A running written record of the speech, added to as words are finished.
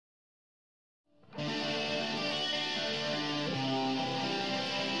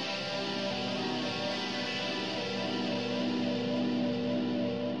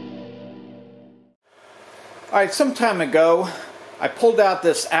Alright, some time ago I pulled out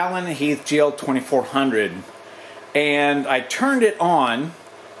this Allen Heath GL2400 and I turned it on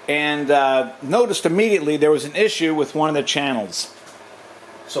and noticed immediately there was an issue with one of the channels.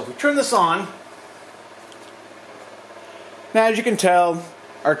 So if we turn this on, now as you can tell,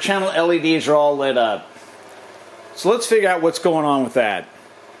 our channel LEDs are all lit up. So let's figure out what's going on with that.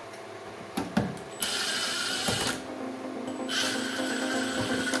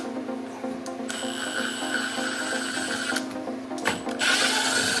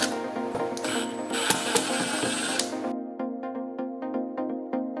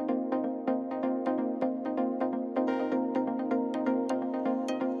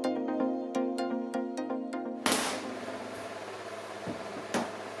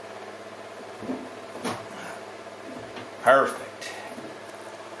 Perfect.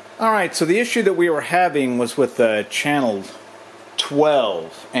 Alright, so the issue that we were having was with channel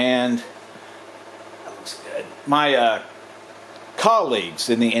 12, and that looks good. My colleagues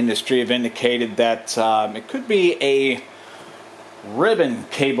in the industry have indicated that it could be a ribbon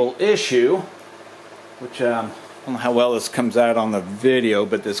cable issue, which I don't know how well this comes out on the video,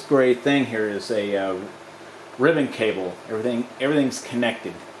 but this gray thing here is a ribbon cable. Everything's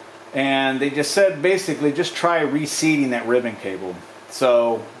connected. And they just said basically just try reseating that ribbon cable.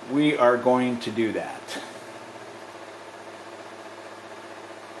 So we are going to do that.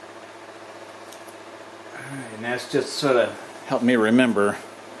 Alright, and that's just sort of helped me remember.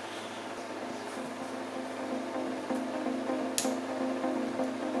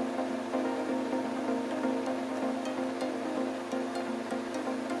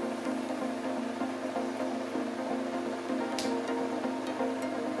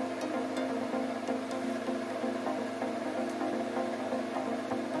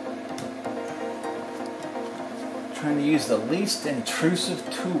 Trying to use the least intrusive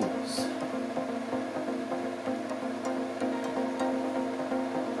tools.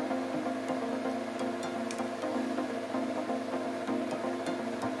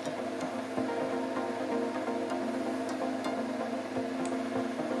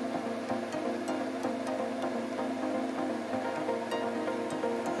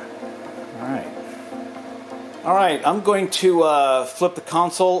 All right, I'm going to flip the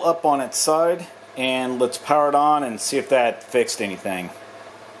console up on its side. And let's power it on and see if that fixed anything.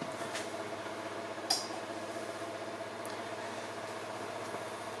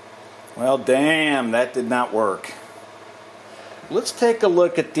 Well, damn, that did not work. Let's take a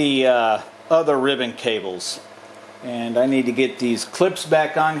look at the other ribbon cables. And I need to get these clips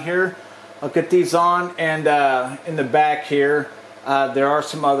back on here. I'll get these on, and in the back here, there are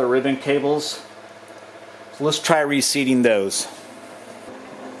some other ribbon cables. So let's try reseating those.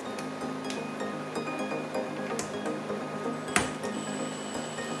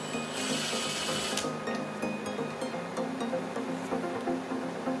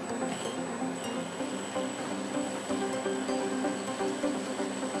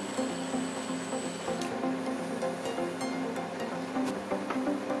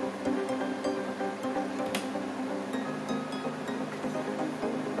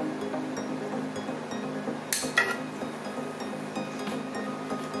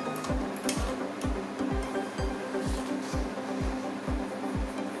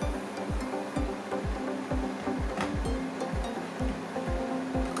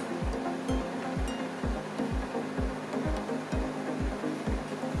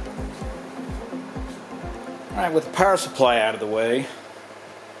 Alright, with the power supply out of the way,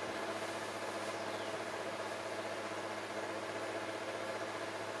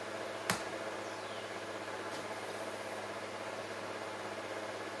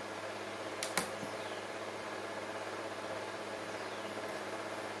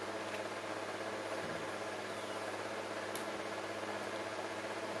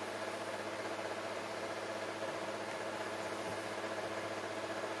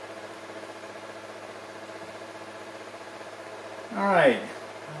 alright,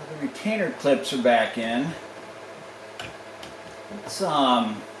 the retainer clips are back in. Let's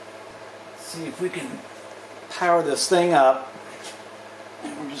see if we can power this thing up.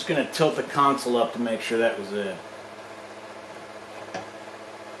 And we're just going to tilt the console up to make sure that was it.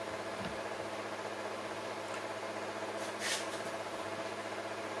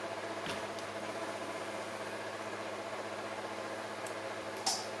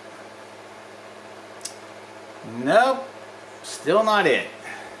 Nope. Still not it.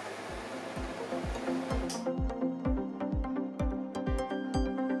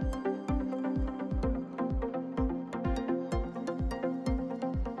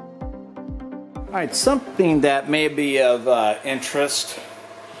 Alright, something that may be of interest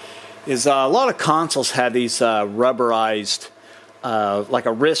is a lot of consoles have these rubberized, like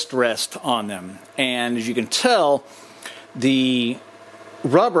a wrist rest on them. And as you can tell, the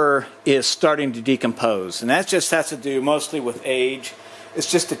rubber is starting to decompose. And that just has to do mostly with age. It's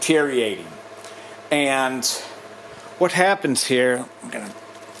just deteriorating. And what happens here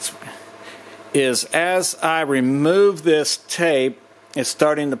is as I remove this tape, it's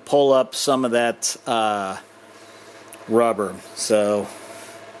starting to pull up some of that rubber. So,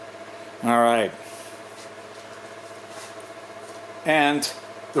 all right. And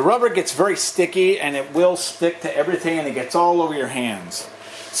the rubber gets very sticky, and it will stick to everything, and it gets all over your hands.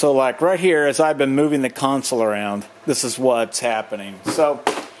 So like right here, as I've been moving the console around, this is what's happening. So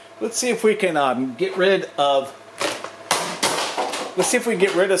let's see if we can get rid of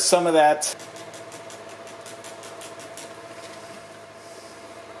some of that.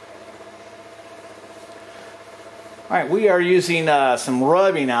 Alright, we are using some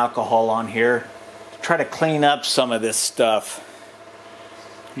rubbing alcohol on here to try to clean up some of this stuff.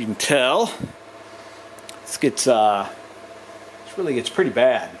 You can tell it really gets pretty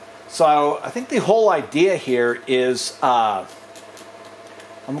bad. So I think the whole idea here is I'm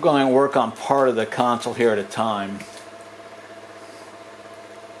going to work on part of the console here at a time.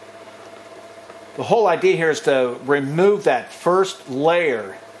 The whole idea here is to remove that first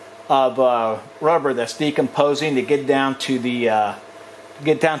layer of rubber that's decomposing to get down to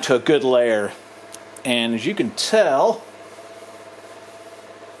a good layer. And as you can tell,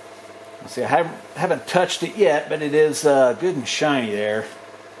 let's see, I haven't touched it yet, but it is good and shiny there.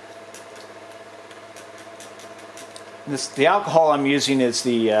 The alcohol I'm using is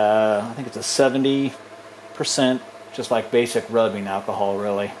I think it's a 70%, just like basic rubbing alcohol,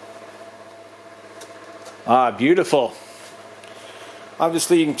 really. Ah, beautiful.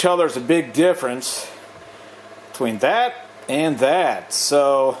 Obviously, you can tell there's a big difference between that and that.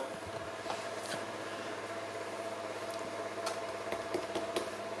 So,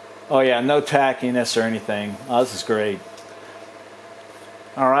 oh yeah, no tackiness or anything. Oh, this is great.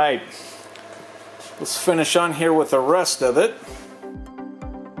 All right, let's finish on here with the rest of it.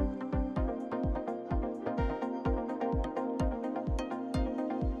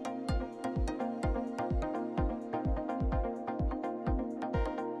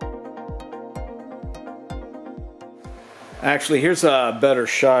 Actually, here's a better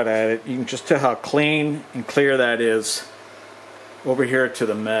shot at it. You can just tell how clean and clear that is over here to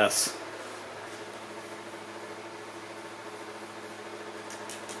the mess.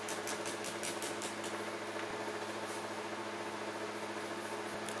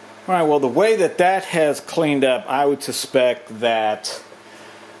 Alright, well, the way that has cleaned up, I would suspect that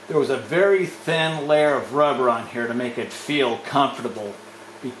there was a very thin layer of rubber on here to make it feel comfortable,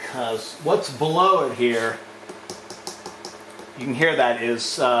 because what's below it here, you can hear that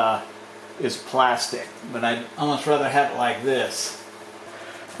is plastic, but I'd almost rather have it like this.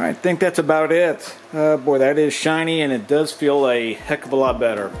 I think that's about it. Boy, that is shiny, and it does feel a heck of a lot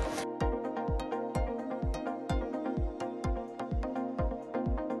better.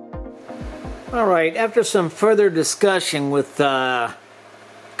 Alright, after some further discussion with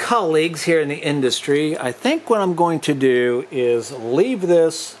colleagues here in the industry, I think what I'm going to do is leave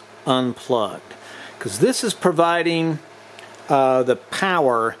this unplugged, because this is providing the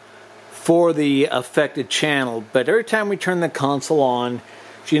power for the affected channel. But every time we turn the console on,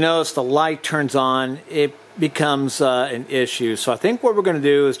 if you notice the light turns on, it becomes an issue. So I think what we're going to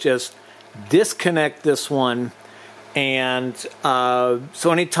do is just disconnect this one, and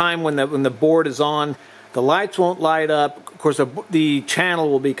so anytime when the board is on, the lights won't light up. Of course, the channel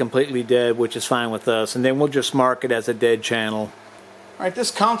will be completely dead, which is fine with us, and then we'll just mark it as a dead channel. Alright,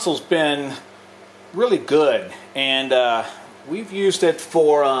 this console's been really good, and we've used it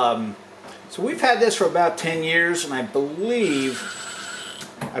for, so we've had this for about 10 years, and I believe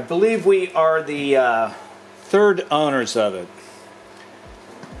we are the third owners of it.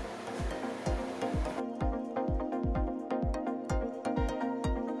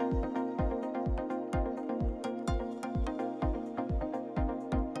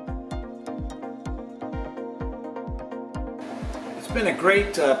 It's been a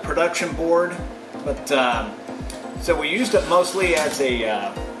great production board, but so we used it mostly as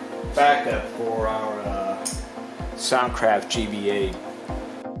a backup for our Soundcraft GBA.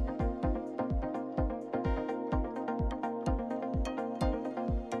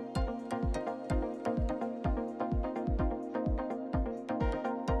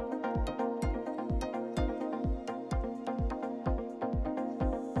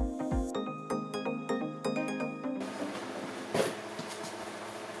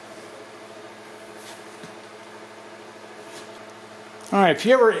 All right, if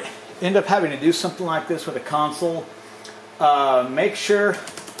you end up having to do something like this with a console, make sure,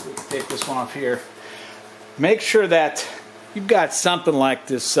 we can take this one off here, make sure that you've got something like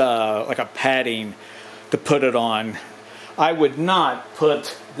this, like a padding to put it on. I would not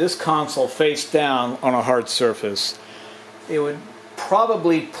put this console face down on a hard surface. It would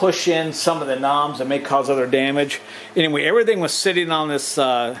probably push in some of the knobs and may cause other damage. Anyway, everything was sitting on this,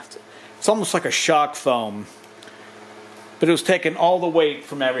 it's almost like a shock foam, but it was taking all the weight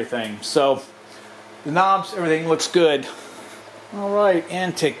from everything. So the knobs, everything looks good. All right,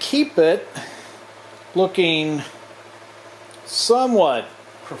 and to keep it looking somewhat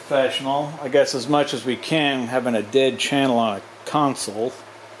professional, I guess as much as we can, having a dead channel on a console,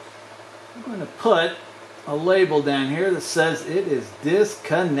 I'm going to put a label down here that says it is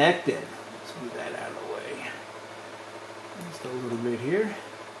disconnected. Let's move that out of the way. Just a little bit here.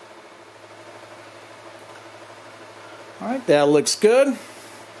 Alright, that looks good.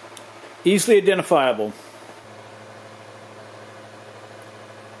 Easily identifiable.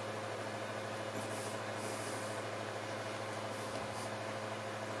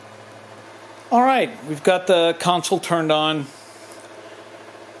 Alright, we've got the console turned on.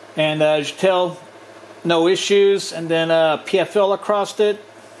 And as you tell, no issues. And then PFL across it.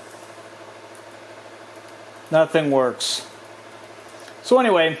 Nothing works. So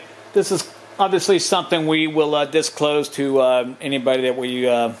anyway, this is obviously something we will disclose to anybody that we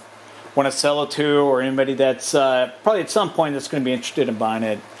want to sell it to, or anybody that's probably at some point that's going to be interested in buying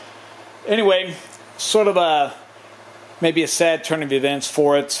it. Anyway, sort of maybe a sad turn of events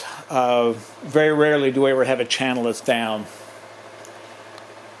for it. Very rarely do we ever have a channel that's down.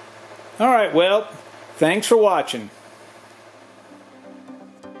 All right, well, thanks for watching.